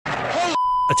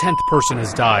A 10th person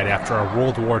has died after a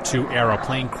World War II-era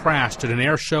plane crashed at an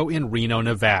air show in Reno,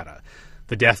 Nevada.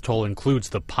 The death toll includes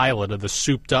the pilot of the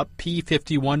souped-up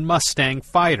P-51 Mustang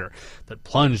fighter that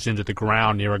plunged into the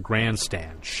ground near a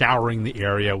grandstand, showering the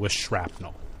area with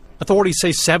shrapnel. Authorities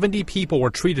say 70 people were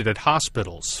treated at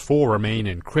hospitals. 4 remain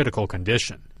in critical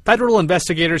condition. Federal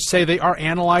investigators say they are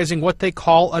analyzing what they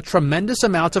call a tremendous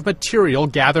amount of material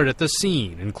gathered at the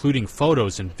scene, including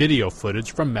photos and video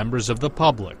footage from members of the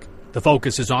public. The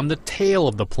focus is on the tail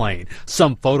of the plane.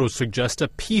 Some photos suggest a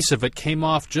piece of it came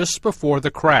off just before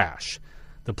the crash.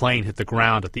 The plane hit the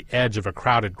ground at the edge of a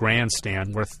crowded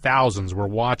grandstand where thousands were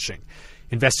watching.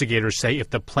 Investigators say if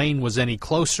the plane was any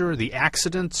closer, the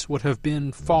accident would have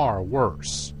been far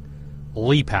worse.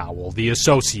 Lee Powell, The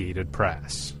Associated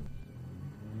Press.